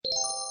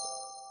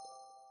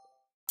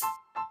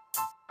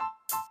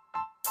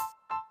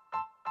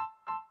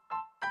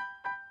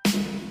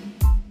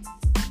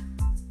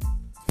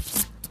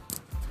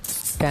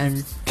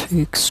10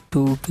 tricks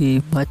to be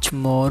much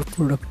more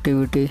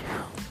productivity.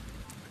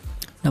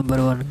 Number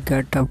 1,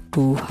 get up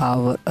 2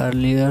 hours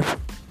earlier.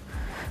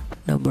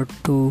 Number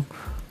 2,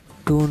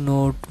 do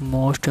not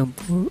most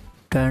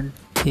important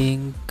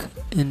thing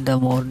in the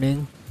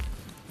morning.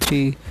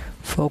 3,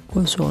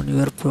 focus on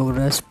your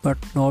progress but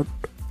not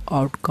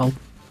outcome.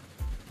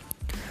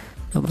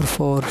 Number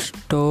 4,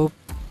 stop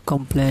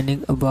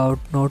complaining about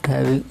not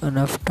having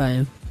enough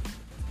time.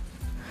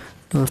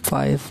 Number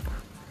 5,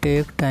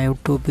 take time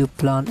to be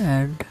plan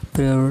and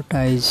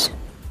prioritize.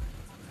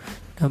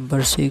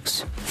 Number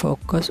 6,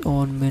 focus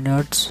on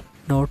minutes,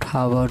 not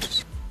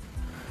hours.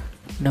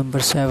 Number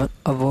 7,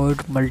 avoid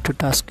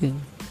multitasking.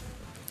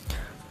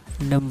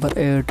 Number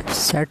 8,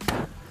 set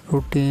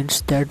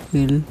routines that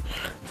will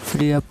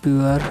free up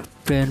your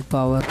brain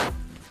power.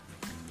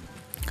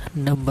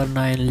 Number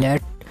 9,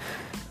 let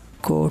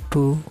go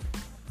to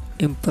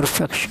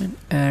imperfection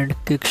and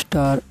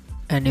kickstart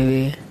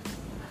anyway.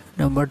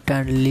 Number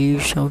 10,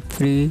 leave some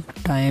free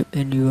time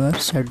in your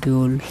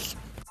schedules.